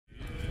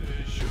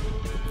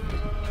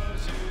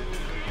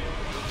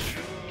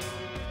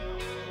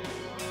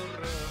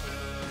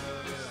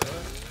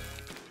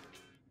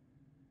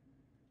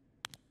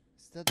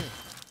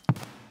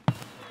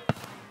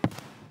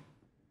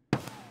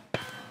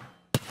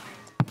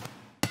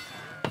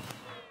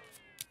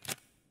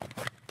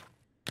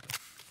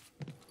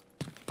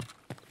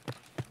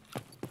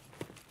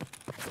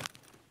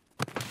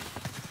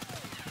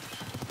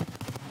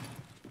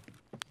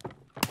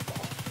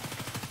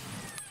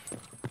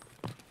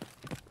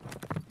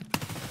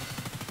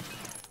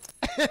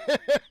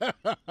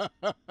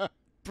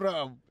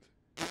Прав.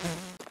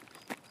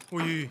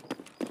 Ой-ой-ой.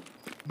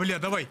 Бля,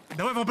 давай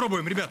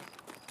попробуем, ребят.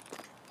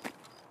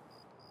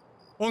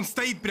 Он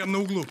стоит прям на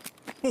углу.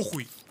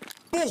 Похуй.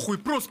 Похуй,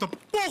 просто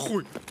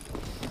похуй.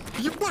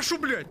 Ебашу,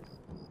 блядь.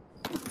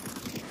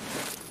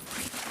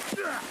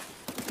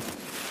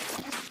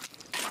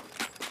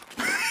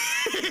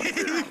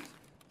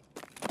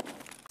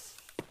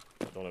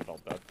 Don't know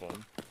about that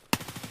fun.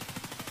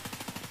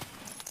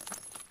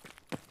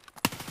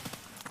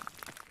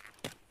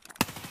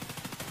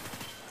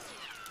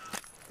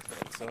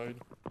 Outside.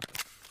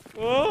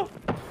 Oh!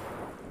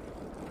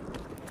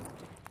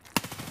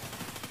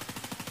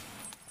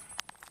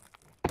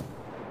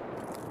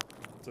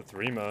 It's a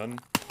 3-man.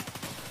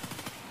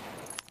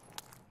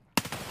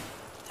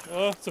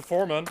 Oh, it's a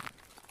 4-man.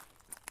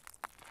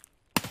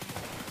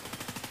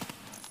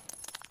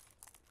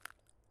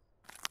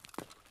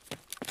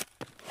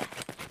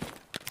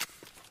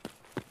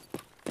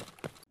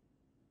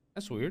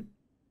 That's weird.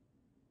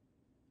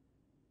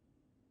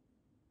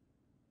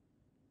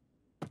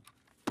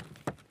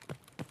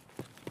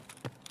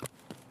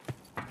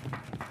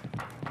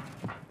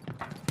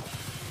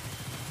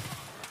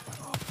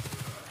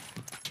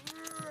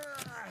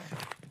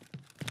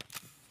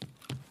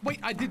 Wait,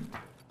 I did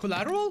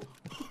collateral?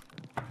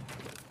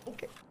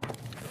 Okay.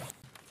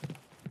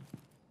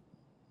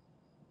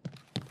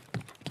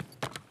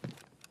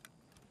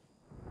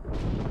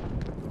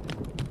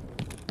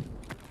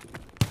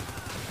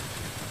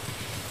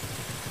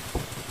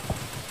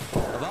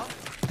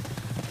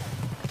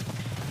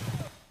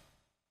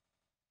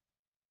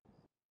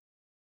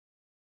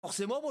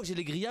 Forcément, moi j'ai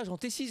les grillages en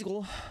T6,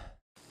 gros.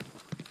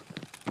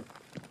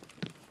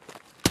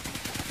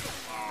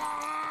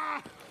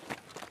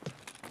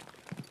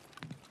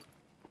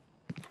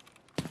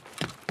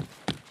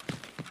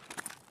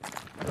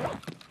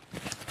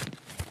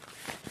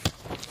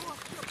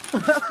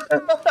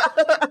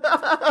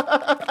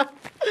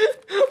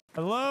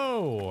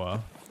 Hello.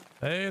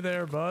 Hey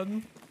there,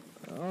 bud.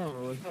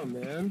 Oh, what's up,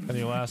 man?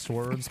 Any last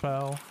words,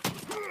 pal?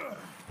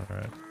 All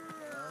right.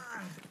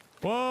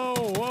 Whoa,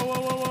 whoa,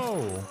 whoa, whoa,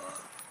 whoa.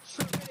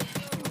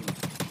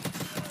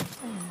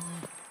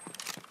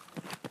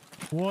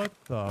 What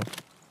the?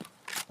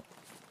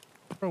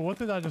 Bro, what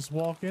did I just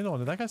walk in on?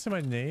 Did that guy say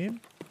my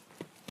name?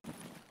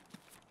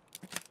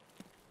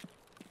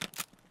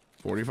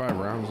 45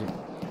 rounds.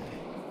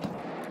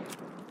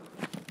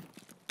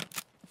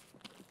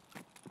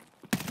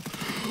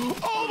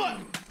 Oh my!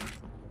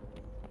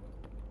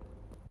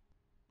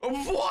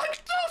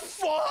 What the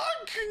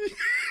fuck?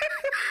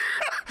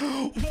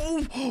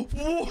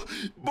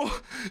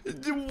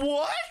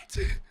 What?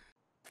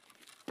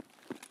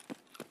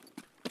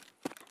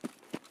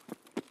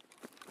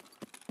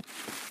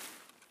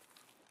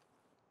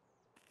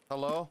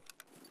 Hello?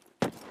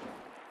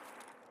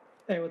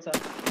 Hey, what's up?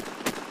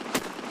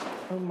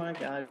 Oh my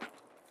god.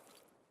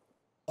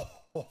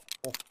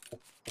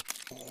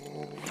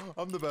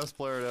 I'm the best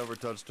player to ever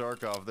touch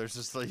Tarkov. There's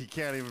just like, you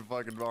can't even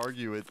fucking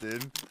argue it,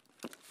 dude.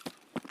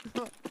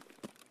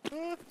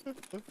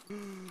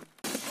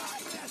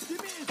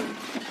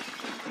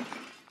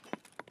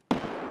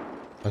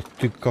 А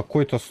ты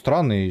какой-то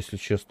странный, если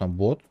честно,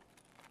 бот.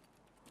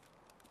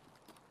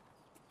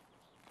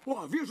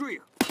 О, вижу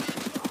их!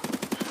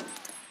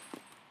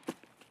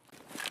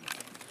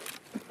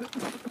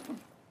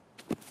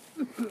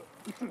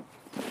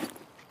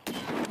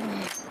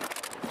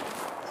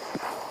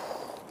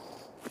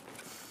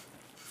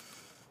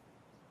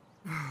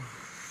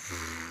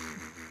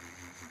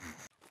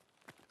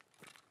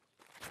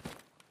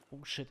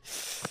 Oh shit.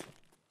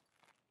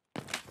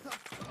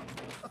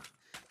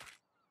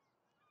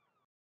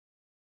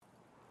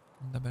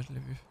 Là-bas, je l'ai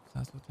vu, ça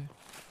a sauté.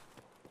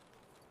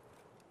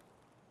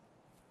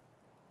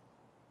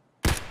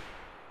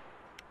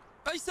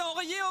 Ah, il s'est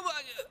enrayé en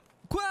bas.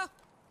 Quoi?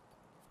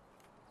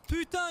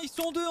 Putain, ils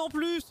sont deux en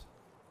plus.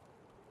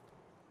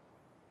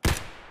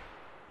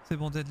 C'est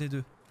bon, dead les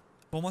deux.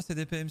 Pour moi, c'est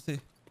des PMC.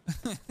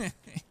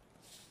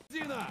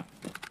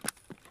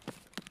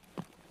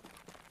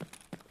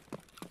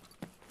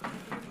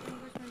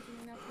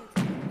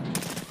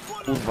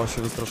 Kurwa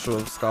się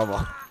wystraszyłem z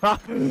kawa.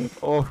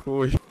 O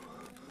chuj.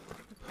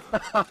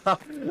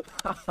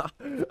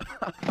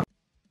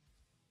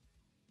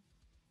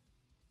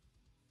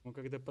 Ну,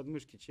 когда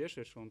подмышки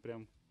чешешь, он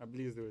прям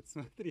облизывает,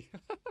 смотри.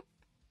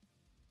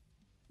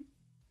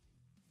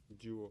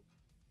 Идиот.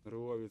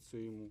 Нравится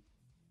ему.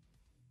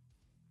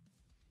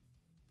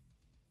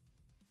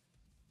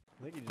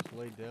 I think he just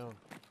laid down.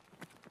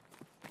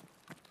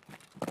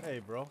 Hey,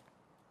 bro.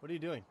 What are you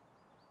doing?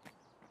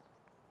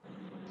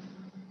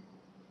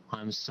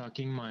 I'm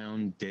sucking my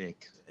own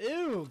dick.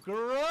 Ew,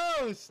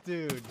 gross,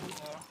 dude.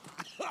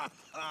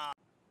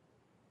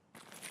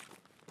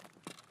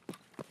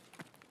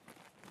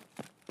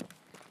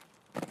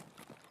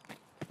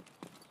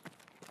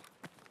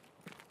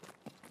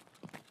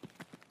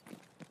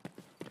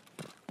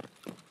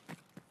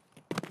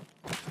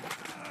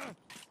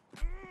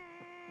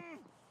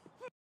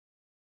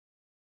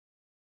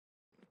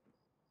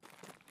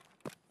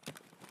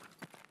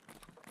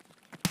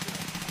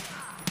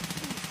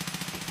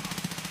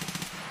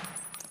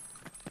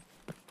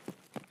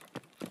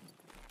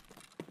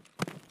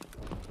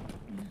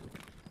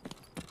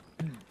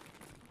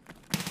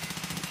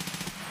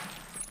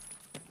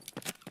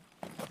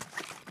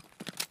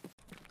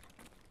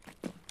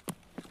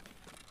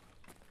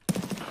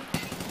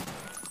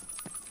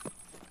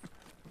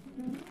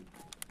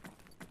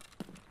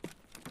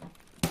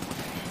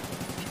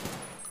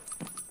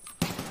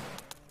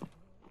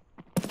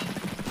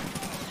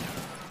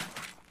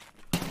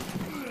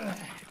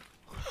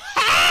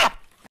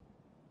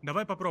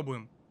 Давай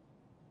попробуем.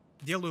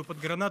 Делаю под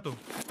гранату.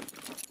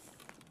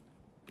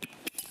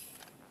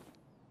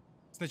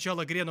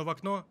 Сначала грену в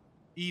окно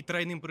и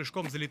тройным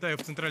прыжком залетаю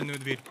в центральную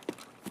дверь.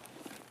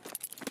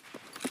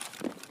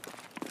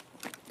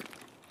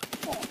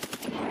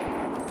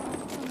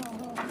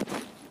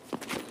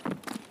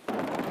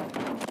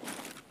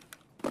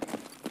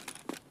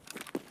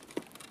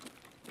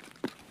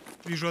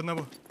 Вижу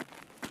одного.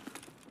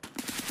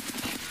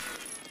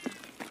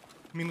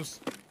 Минус.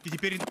 И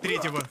теперь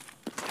третьего.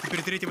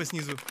 Теперь третьего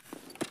снизу.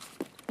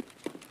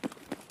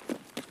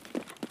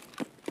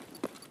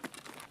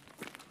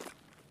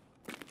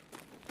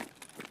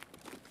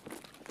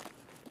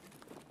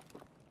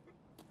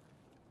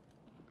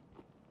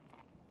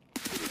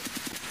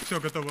 Все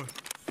готово.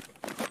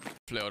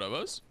 Flere av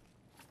oss?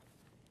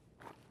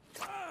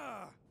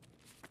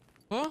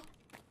 Hva?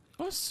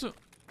 Hva så?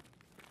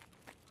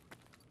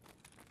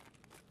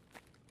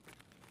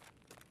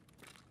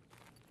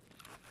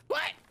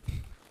 What?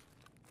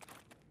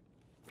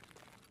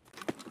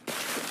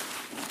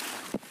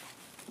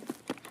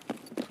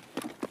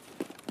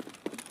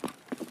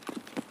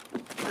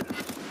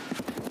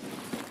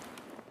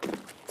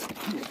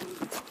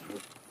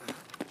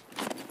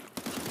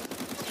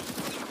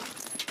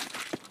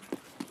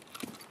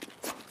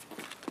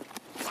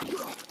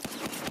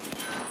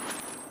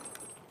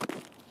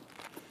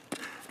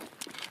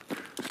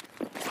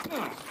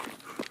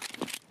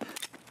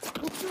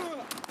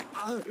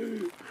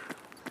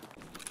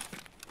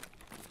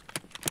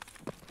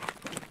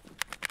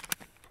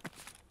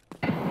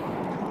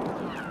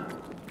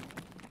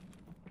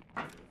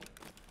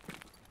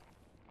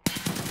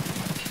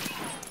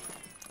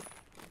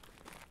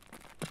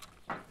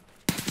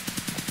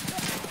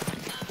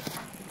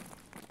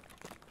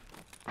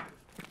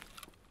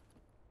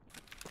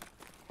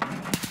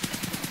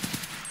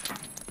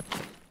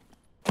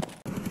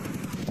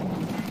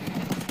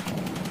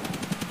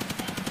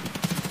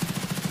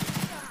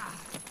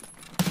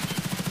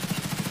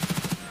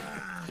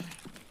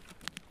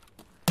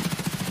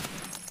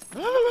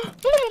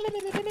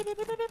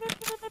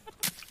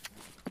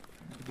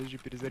 Подожди,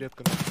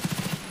 перезарядка.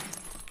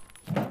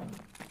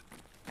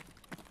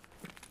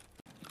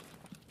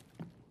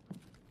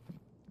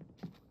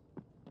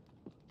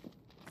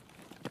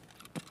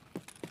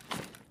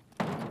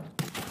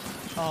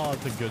 Oh,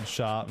 it's a good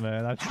shot,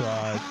 man. I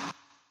tried.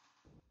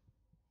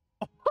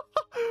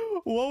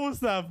 What was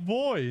that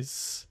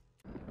voice?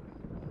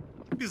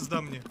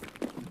 Пизда мне.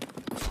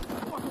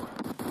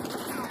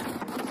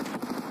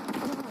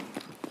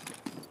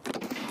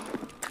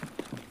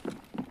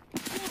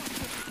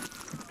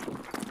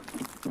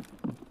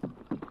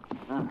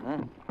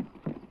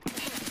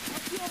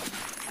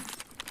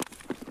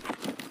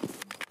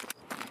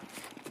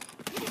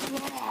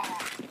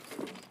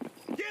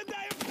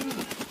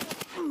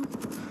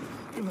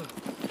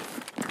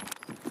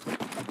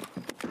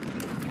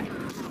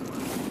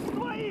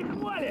 Твоих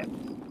валит!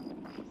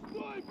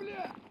 Стой,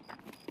 бля!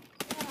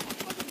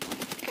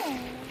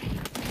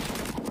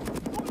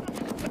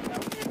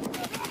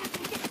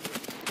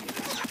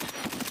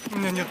 У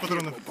меня нет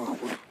патронов.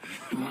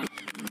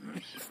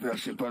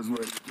 Старший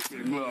позволит,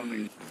 теперь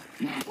главный.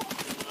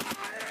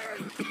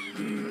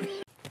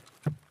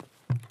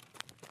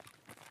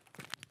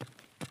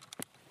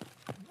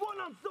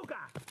 Вон он, сука!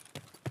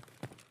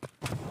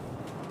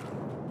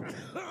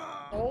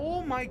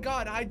 Oh my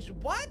god,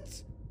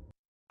 what?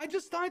 I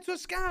just died to a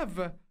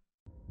scav.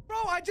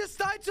 Bro, I just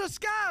died to a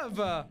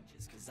scav.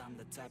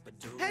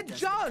 Head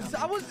Jaws,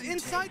 I was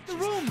inside the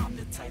room.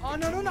 Oh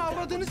no, I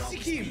wasn't a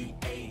him.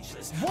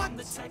 What?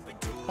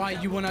 Why,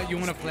 you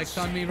wanna flex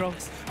on me, bro?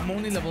 I'm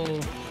only level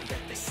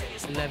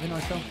 11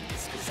 or so.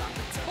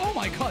 Oh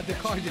my god, the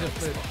car did a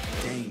flip.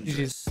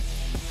 GG's.